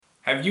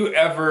Have you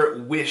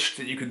ever wished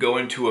that you could go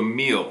into a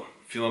meal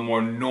feeling more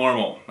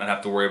normal, not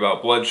have to worry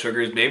about blood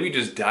sugars, maybe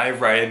just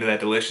dive right into that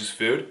delicious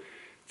food?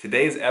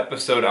 Today's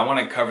episode, I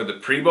want to cover the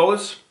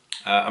pre-bolus,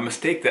 a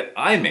mistake that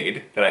I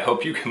made that I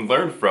hope you can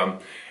learn from,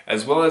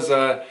 as well as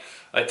a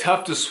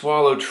tough to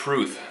swallow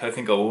truth I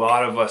think a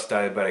lot of us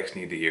diabetics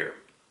need to hear.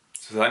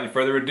 So without any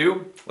further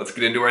ado, let's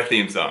get into our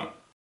theme song.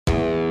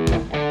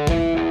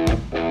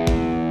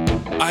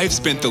 I've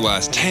spent the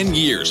last 10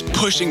 years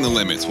pushing the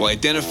limits while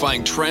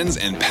identifying trends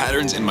and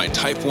patterns in my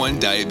type 1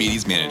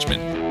 diabetes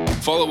management.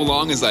 Follow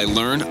along as I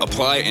learn,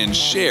 apply, and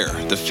share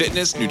the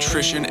fitness,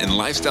 nutrition, and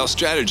lifestyle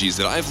strategies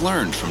that I've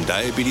learned from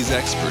diabetes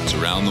experts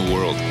around the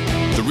world.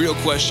 The real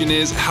question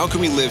is, how can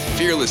we live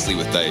fearlessly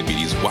with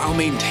diabetes while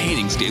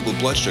maintaining stable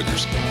blood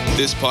sugars?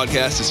 This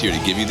podcast is here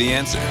to give you the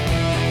answer.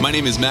 My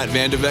name is Matt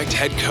Vandevecht,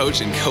 head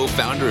coach and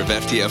co-founder of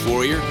FTF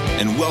Warrior,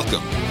 and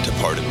welcome to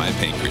Pardon My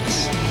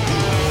Pancreas.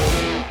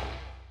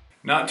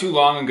 Not too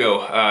long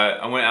ago,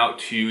 I went out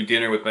to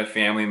dinner with my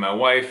family and my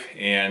wife,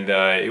 and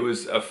it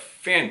was a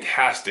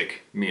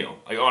fantastic meal.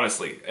 Like,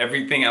 honestly,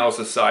 everything else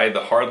aside,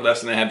 the hard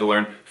lesson I had to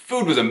learn,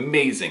 food was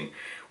amazing,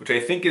 which I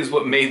think is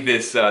what made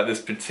this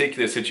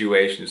particular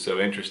situation so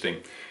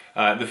interesting.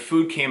 The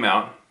food came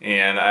out,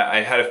 and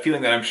I had a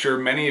feeling that I'm sure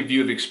many of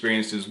you have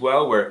experienced as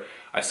well, where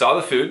I saw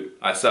the food,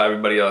 I saw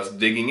everybody else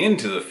digging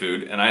into the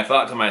food, and I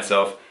thought to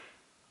myself,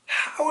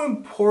 how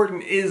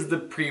important is the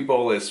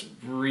pre-bolus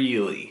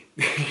really?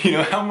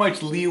 How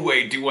much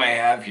leeway do I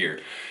have here?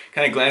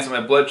 Kind of glanced at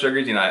my blood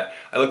sugars, I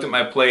looked at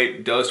my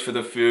plate, dosed for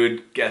the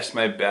food, guessed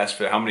my best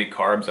for how many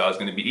carbs I was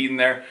going to be eating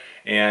there,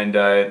 and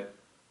kind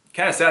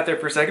of sat there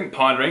for a second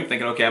pondering,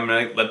 thinking, okay, I'm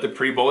going to let the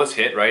pre-bolus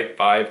hit, right?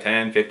 5,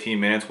 10, 15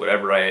 minutes,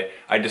 whatever I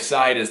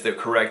decide is the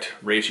correct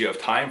ratio of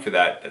time for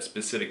that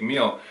specific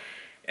meal.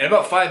 And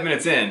about 5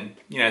 minutes in,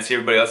 I see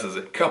everybody else has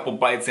a couple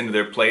bites into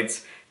their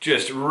plates,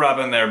 just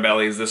rubbing their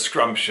bellies, the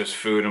scrumptious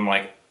food. I'm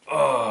like,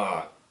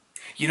 oh,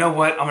 you know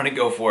what? I'm gonna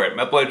go for it.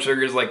 My blood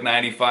sugar is like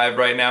 95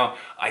 right now.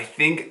 I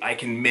think I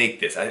can make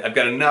this. I've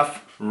got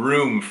enough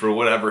room for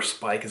whatever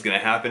spike is gonna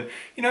happen.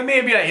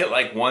 Maybe I hit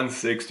like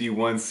 160,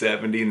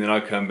 170, and then I'll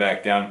come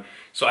back down.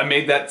 So I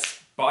made that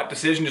spot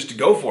decision just to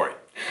go for it.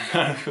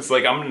 It's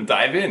like, I'm gonna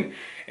dive in.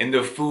 And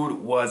the food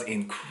was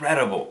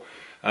incredible.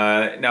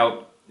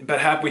 Now, about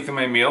halfway through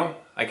my meal,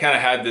 I kind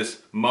of had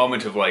this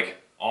moment of like,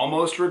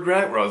 almost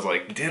regret, where I was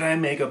like, did I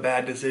make a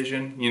bad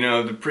decision?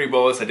 The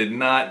pre-bolus, I did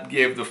not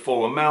give the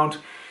full amount.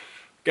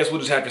 Guess we'll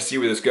just have to see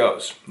where this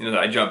goes.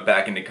 I jump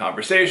back into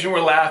conversation, we're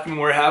laughing,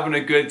 we're having a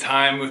good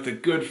time with the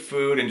good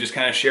food and just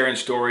kind of sharing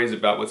stories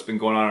about what's been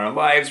going on in our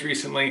lives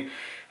recently.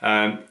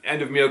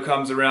 End of meal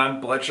comes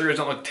around, blood sugars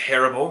don't look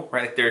terrible,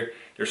 right? They're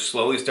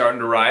slowly starting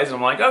to rise, and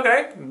I'm like,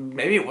 okay,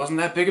 maybe it wasn't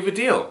that big of a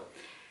deal.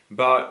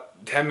 About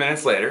 10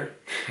 minutes later,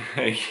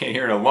 I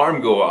hear an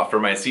alarm go off for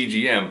my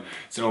CGM.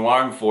 It's an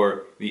alarm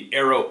for the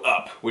arrow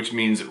up, which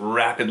means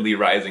rapidly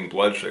rising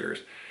blood sugars.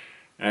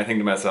 And I think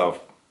to myself,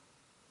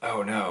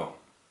 oh no,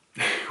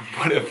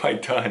 what have I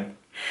done?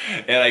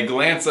 And I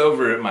glance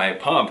over at my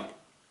pump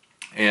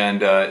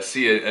and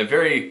see a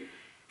very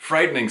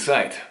frightening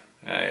sight.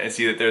 I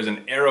see that there's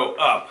an arrow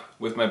up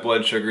with my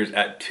blood sugars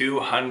at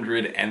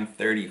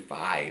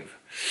 235.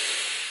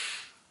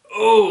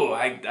 Oh,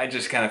 I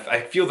just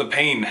I feel the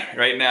pain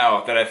right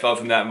now that I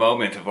felt in that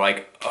moment of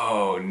like,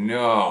 oh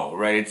no,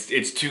 right?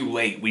 It's too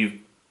late.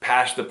 We've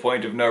passed the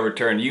point of no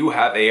return. You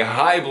have a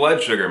high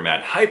blood sugar,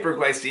 Matt,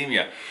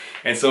 hyperglycemia.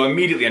 And so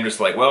immediately I'm just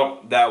like, well,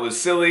 that was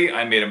silly.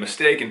 I made a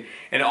mistake.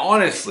 And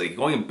honestly,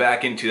 going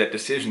back into that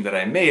decision that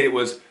I made, it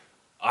was,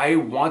 I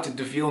wanted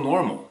to feel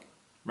normal,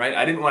 right?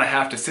 I didn't want to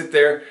have to sit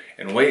there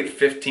and wait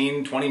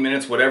 15, 20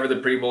 minutes, whatever the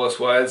pre-bolus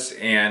was,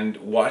 and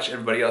watch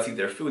everybody else eat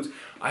their foods.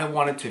 I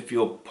wanted to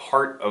feel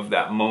part of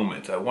that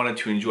moment. I wanted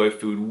to enjoy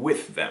food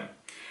with them.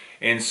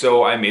 And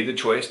so I made the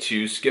choice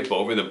to skip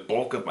over the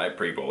bulk of my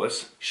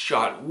pre-bolus,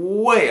 shot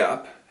way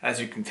up.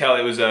 As you can tell,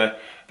 it was about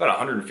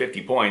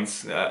 150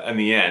 points in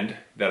the end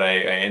that I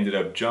ended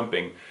up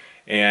jumping.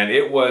 And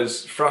it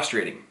was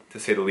frustrating, to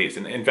say the least.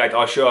 And in fact,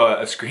 I'll show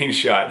a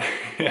screenshot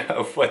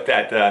of what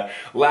that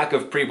lack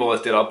of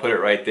pre-bolus did. I'll put it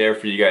right there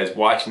for you guys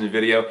watching the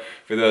video.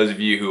 For those of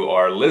you who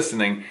are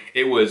listening,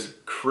 it was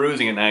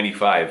cruising at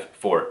 95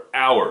 for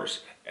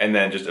hours, and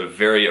then just a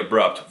very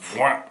abrupt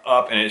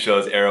up, and it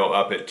shows arrow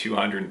up at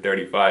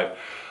 235.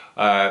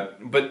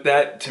 But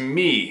that, to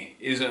me,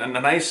 is a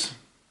nice,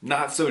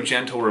 not so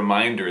gentle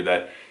reminder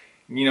that,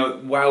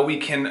 while we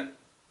can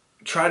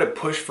try to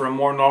push for a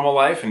more normal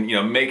life and,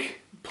 make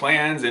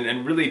plans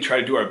and really try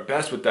to do our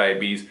best with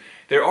diabetes,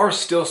 there are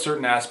still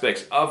certain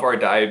aspects of our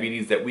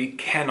diabetes that we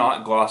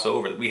cannot gloss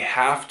over, that we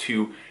have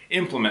to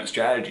implement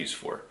strategies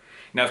for.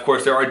 Now, of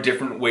course, there are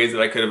different ways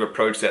that I could have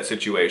approached that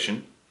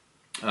situation.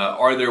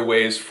 Are there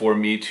ways for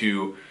me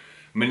to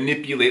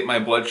manipulate my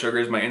blood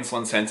sugars, my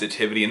insulin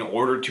sensitivity, in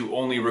order to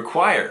only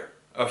require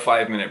a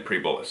 5-minute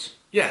pre-bolus?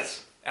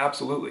 Yes,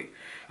 absolutely.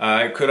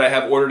 Could I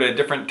have ordered a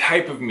different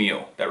type of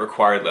meal that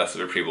required less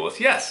of a pre-bolus?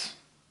 Yes.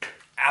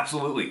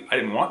 Absolutely. I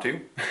didn't want to.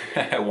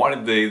 I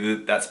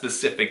wanted that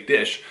specific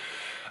dish.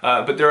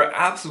 But there are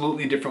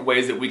absolutely different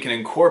ways that we can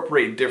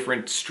incorporate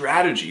different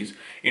strategies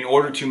in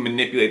order to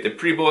manipulate the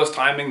pre-bolus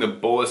timing, the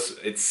bolus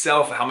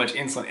itself, how much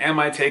insulin am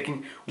I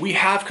taking. We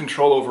have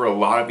control over a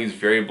lot of these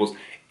variables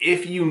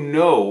if you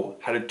know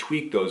how to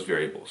tweak those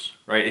variables,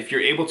 right? If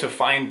you're able to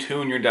fine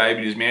tune your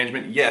diabetes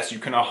management, yes, you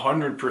can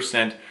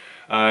 100%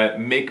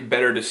 make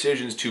better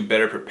decisions to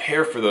better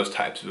prepare for those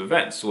types of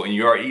events. So when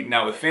you are eating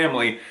out with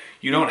family,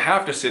 you don't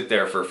have to sit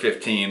there for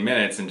 15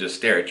 minutes and just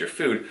stare at your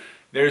food.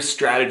 There's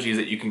strategies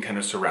that you can kind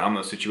of surround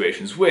those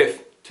situations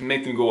with to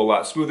make them go a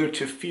lot smoother,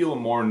 to feel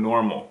more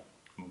normal.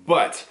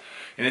 But,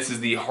 and this is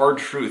the hard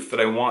truth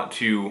that I want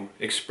to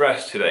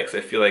express today, because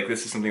I feel like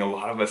this is something a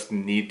lot of us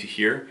need to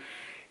hear.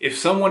 If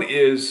someone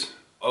is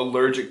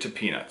allergic to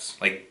peanuts,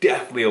 like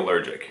deathly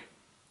allergic,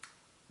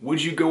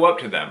 would you go up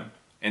to them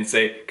and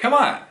say, come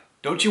on,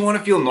 don't you want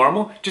to feel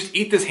normal? Just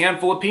eat this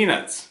handful of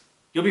peanuts.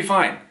 You'll be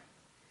fine.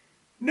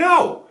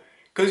 No,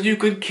 because you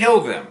could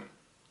kill them,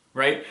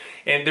 right?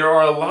 And there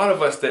are a lot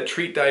of us that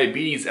treat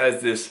diabetes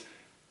as this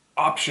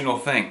optional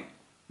thing.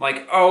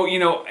 Like, oh,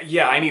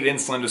 yeah, I need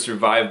insulin to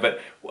survive,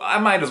 but I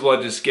might as well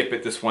just skip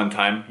it this one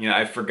time.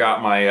 I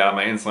forgot my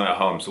insulin at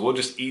home, so we'll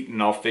just eat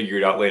and I'll figure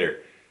it out later.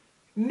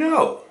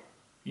 No,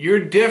 you're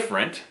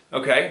different,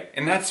 okay?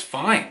 And that's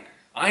fine.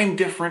 I'm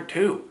different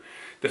too.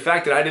 The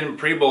fact that I didn't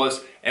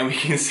pre-bolus, and we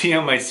can see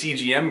on my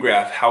CGM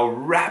graph how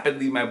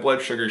rapidly my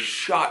blood sugar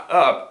shot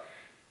up,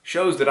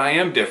 shows that I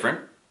am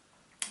different,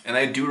 and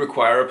I do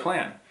require a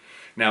plan.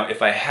 Now,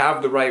 if I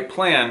have the right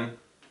plan,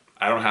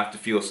 I don't have to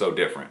feel so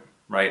different,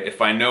 right?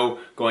 If I know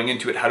going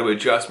into it how to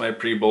adjust my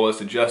pre-bolus,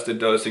 adjust the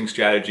dosing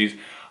strategies,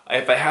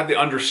 if I have the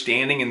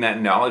understanding and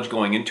that knowledge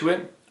going into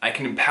it, I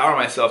can empower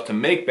myself to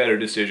make better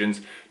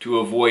decisions to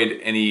avoid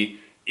any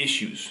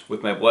issues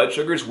with my blood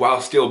sugars while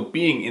still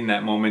being in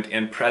that moment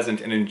and present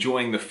and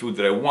enjoying the food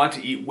that I want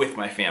to eat with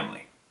my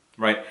family,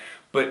 right?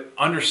 But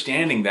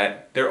understanding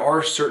that there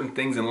are certain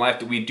things in life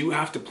that we do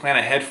have to plan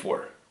ahead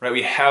for, right?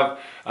 We have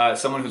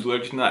someone who's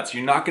allergic to nuts.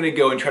 You're not going to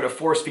go and try to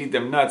force feed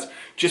them nuts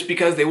just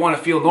because they want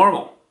to feel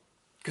normal,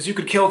 because you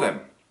could kill them.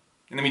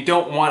 And then we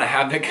don't want to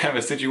have that kind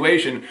of a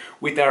situation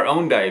with our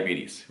own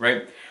diabetes,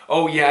 right?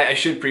 Oh yeah, I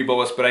should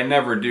pre-bolus, but I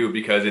never do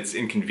because it's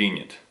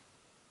inconvenient.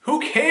 Who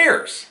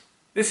cares?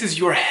 This is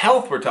your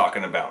health we're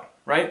talking about,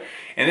 right?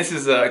 And this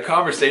is a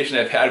conversation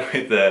I've had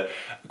with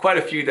quite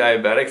a few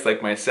diabetics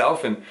like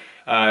myself,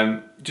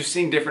 and just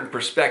seeing different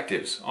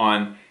perspectives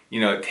on,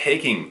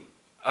 taking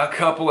a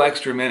couple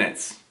extra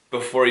minutes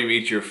before you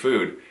eat your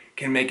food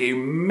can make a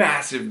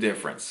massive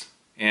difference.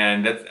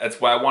 And that's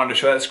why I wanted to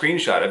show that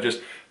screenshot of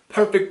just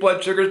perfect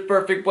blood sugars,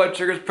 perfect blood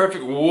sugars,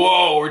 perfect.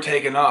 Whoa, we're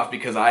taking off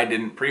because I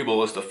didn't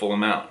pre-bolus the full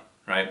amount,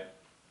 right?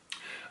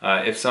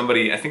 If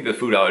somebody, I think the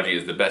food allergy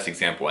is the best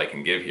example I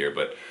can give here,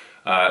 but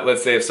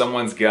let's say if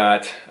someone's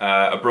got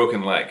a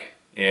broken leg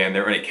and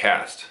they're in a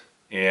cast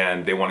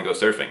and they want to go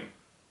surfing,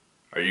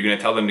 are you going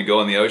to tell them to go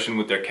in the ocean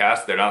with their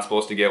cast? They're not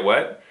supposed to get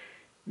wet?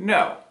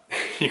 No.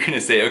 You're going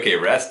to say, okay,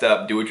 rest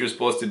up, do what you're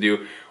supposed to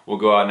do, we'll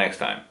go out next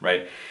time,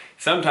 right?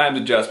 Sometimes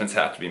adjustments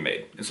have to be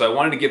made. And so I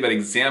wanted to give that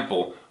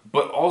example,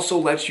 but also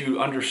let you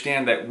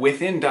understand that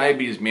within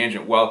diabetes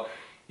management, while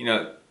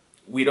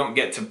we don't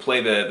get to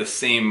play the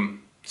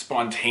same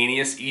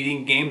spontaneous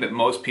eating game that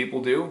most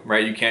people do,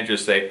 right? You can't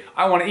just say,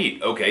 I want to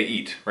eat, okay,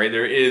 eat, right?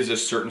 There is a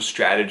certain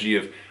strategy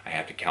of, I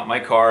have to count my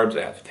carbs,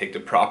 I have to take the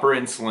proper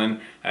insulin,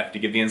 I have to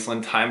give the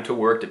insulin time to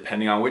work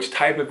depending on which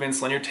type of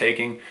insulin you're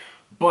taking.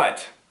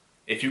 But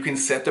if you can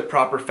set the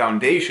proper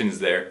foundations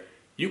there,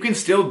 you can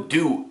still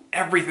do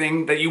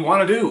everything that you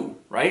want to do,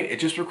 right? It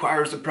just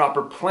requires the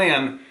proper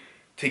plan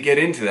to get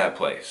into that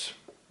place.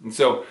 And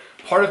so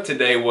part of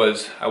today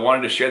was I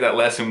wanted to share that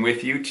lesson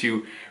with you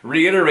to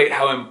reiterate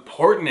how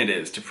important it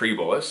is to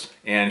pre-bolus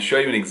and show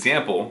you an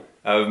example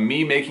of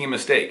me making a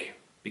mistake,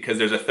 because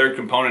there's a third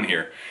component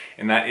here,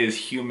 and that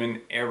is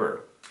human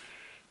error.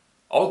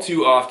 All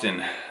too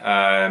often,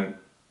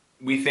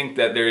 we think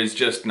that there is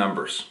just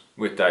numbers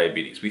with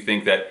diabetes. We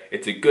think that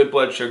it's a good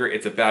blood sugar,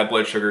 it's a bad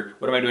blood sugar.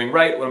 What am I doing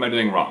right? What am I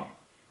doing wrong?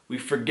 We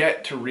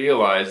forget to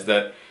realize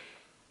that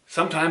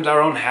sometimes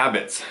our own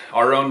habits,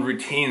 our own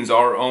routines,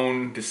 our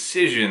own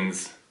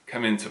decisions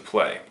come into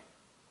play.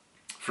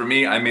 For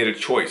me, I made a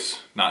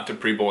choice not to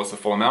pre-bolus the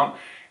full amount,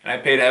 and I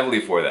paid heavily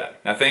for that.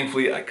 Now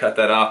thankfully, I cut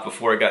that off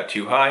before it got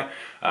too high.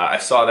 I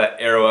saw that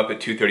arrow up at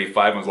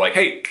 235 and was like,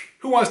 hey,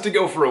 who wants to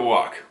go for a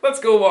walk?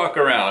 Let's go walk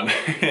around.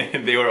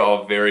 And they were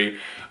all very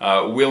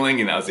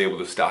willing, and I was able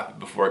to stop it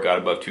before it got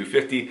above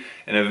 250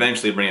 and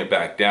eventually bring it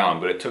back down,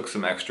 but it took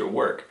some extra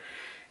work.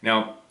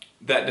 Now,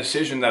 that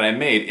decision that I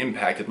made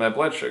impacted my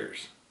blood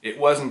sugars. It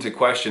wasn't a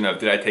question of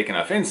did I take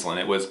enough insulin,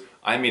 it was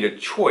I made a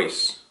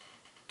choice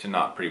to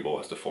not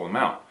pre-bolus the full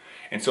amount.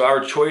 And so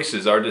our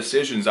choices, our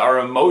decisions, our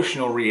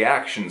emotional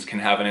reactions can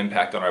have an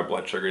impact on our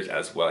blood sugars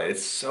as well.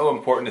 It's so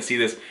important to see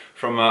this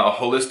from a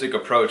holistic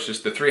approach,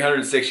 just the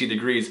 360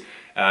 degrees,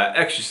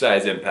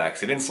 exercise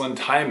impacts, and insulin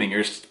timing,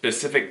 your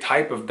specific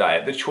type of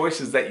diet, the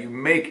choices that you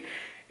make,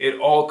 it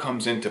all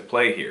comes into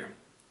play here.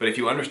 But if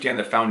you understand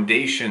the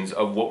foundations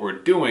of what we're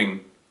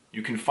doing,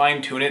 you can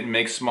fine tune it and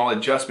make small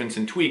adjustments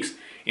and tweaks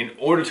in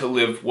order to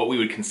live what we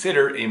would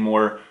consider a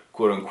more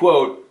quote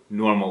unquote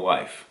normal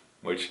life,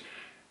 which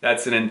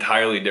that's an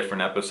entirely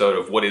different episode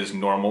of what is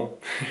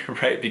normal,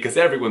 right? Because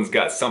everyone's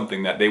got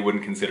something that they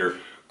wouldn't consider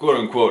quote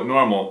unquote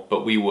normal,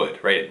 but we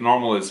would, right?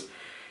 Normal is,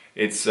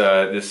 it's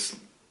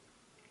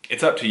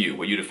up to you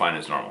what you define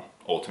as normal,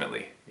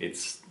 ultimately.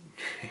 It's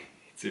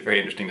a very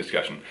interesting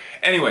discussion.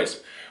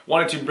 Anyways,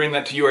 wanted to bring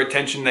that to your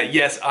attention that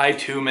yes, I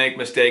too make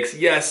mistakes.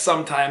 Yes,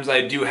 sometimes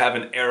I do have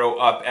an arrow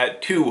up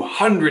at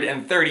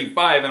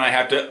 235 and I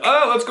have to,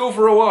 let's go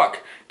for a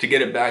walk to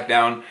get it back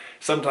down.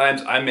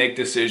 Sometimes I make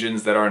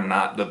decisions that are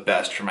not the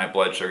best for my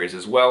blood sugars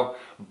as well,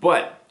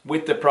 but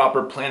with the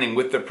proper planning,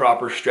 with the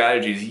proper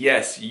strategies,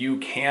 yes, you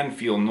can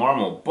feel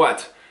normal,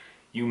 but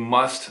you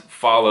must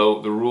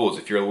follow the rules.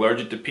 If you're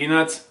allergic to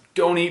peanuts,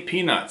 don't eat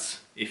peanuts.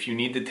 If you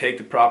need to take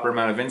the proper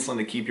amount of insulin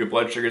to keep your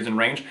blood sugars in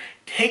range,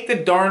 take the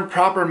darn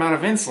proper amount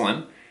of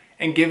insulin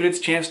and give it its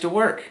chance to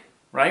work,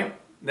 right?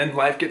 Then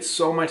life gets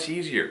so much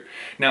easier.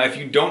 Now, if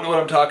you don't know what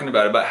I'm talking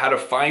about how to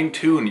fine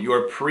tune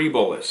your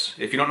pre-bolus,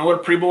 if you don't know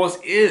what a pre-bolus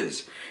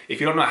is, if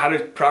you don't know how to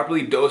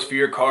properly dose for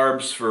your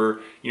carbs,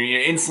 for your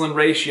insulin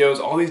ratios,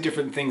 all these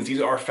different things,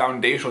 these are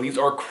foundational, these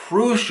are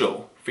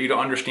crucial for you to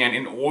understand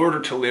in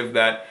order to live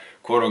that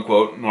quote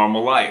unquote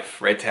normal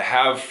life, right? To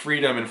have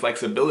freedom and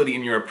flexibility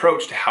in your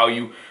approach to how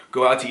you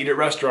go out to eat at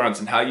restaurants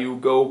and how you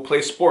go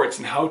play sports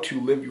and how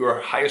to live your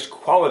highest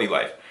quality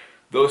life.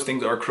 Those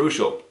things are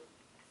crucial.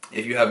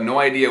 If you have no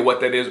idea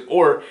what that is,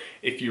 or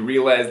if you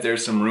realize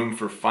there's some room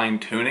for fine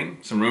tuning,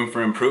 some room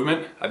for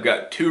improvement, I've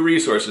got 2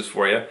 resources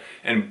for you,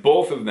 and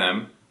both of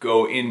them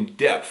go in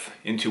depth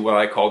into what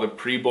I call the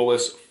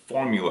pre-bolus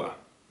formula.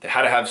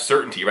 How to have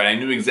certainty, right? I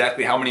knew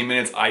exactly how many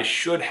minutes I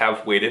should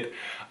have waited.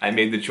 I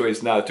made the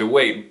choice not to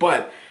wait,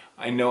 but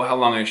I know how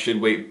long I should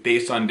wait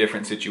based on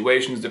different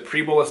situations. The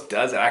pre-bolus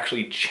does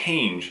actually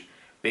change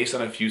based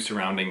on a few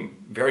surrounding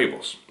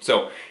variables.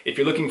 So if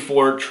you're looking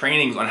for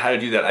trainings on how to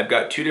do that, I've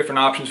got 2 different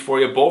options for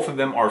you. Both of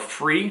them are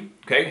free,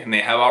 okay? And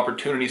they have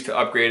opportunities to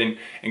upgrade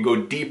and go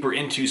deeper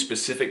into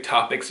specific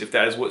topics if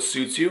that is what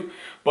suits you.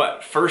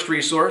 But first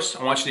resource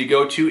I want you to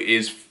go to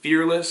is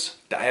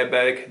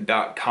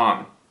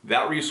fearlessdiabetic.com.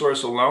 That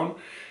resource alone,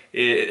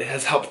 it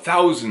has helped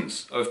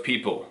thousands of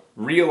people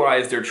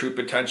realize their true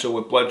potential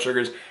with blood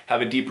sugars,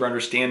 have a deeper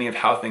understanding of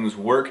how things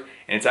work,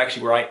 and it's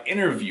actually where I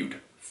interviewed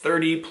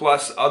 30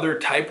 plus other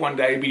type 1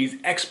 diabetes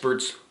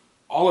experts,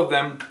 all of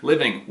them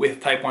living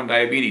with type 1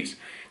 diabetes.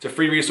 It's a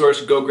free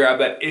resource. Go grab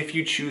that. If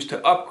you choose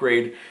to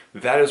upgrade,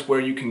 that is where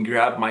you can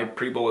grab my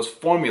pre-bolus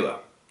formula,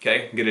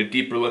 okay? Get a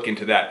deeper look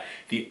into that.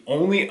 The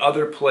only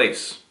other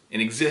place in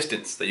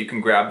existence that you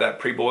can grab that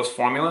pre-bolus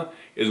formula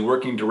is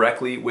working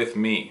directly with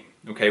me,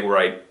 okay? Where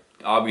I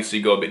obviously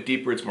go a bit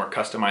deeper. It's more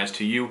customized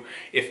to you.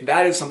 If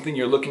that is something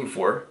you're looking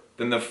for,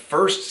 then the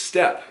first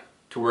step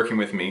to working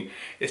with me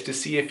is to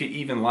see if you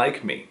even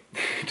like me,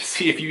 to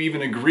see if you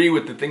even agree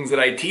with the things that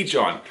I teach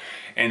on.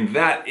 And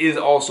that is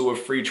also a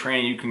free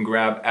training you can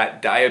grab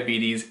at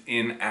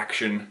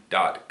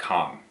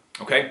diabetesinaction.com.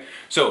 Okay,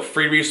 so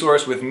free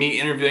resource with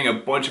me interviewing a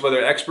bunch of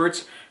other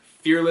experts,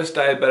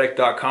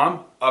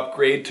 fearlessdiabetic.com,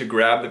 upgrade to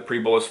grab the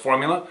pre-bolus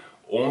formula.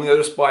 Only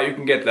other spot you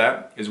can get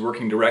that is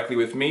working directly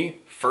with me.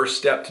 First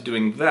step to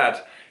doing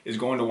that is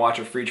going to watch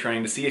a free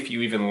training to see if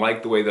you even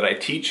like the way that I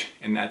teach,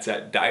 and that's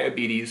at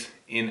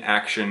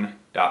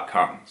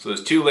diabetesinaction.com. So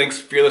there's 2 links,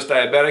 Fearless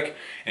Diabetic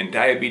and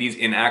Diabetes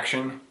in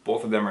Action.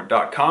 Both of them are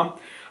 .com.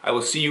 I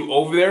will see you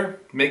over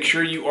there. Make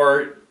sure you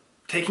are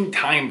taking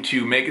time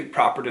to make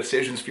proper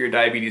decisions for your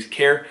diabetes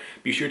care.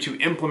 Be sure to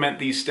implement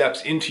these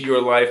steps into your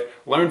life,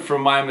 learn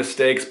from my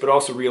mistakes, but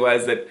also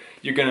realize that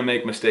you're gonna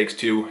make mistakes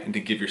too, and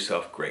to give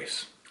yourself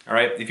grace. All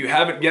right, if you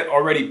haven't yet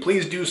already,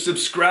 please do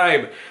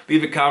subscribe.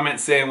 Leave a comment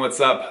saying what's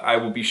up. I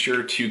will be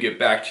sure to get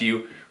back to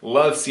you.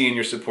 Love seeing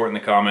your support in the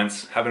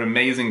comments. Have an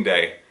amazing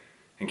day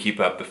and keep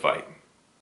up the fight.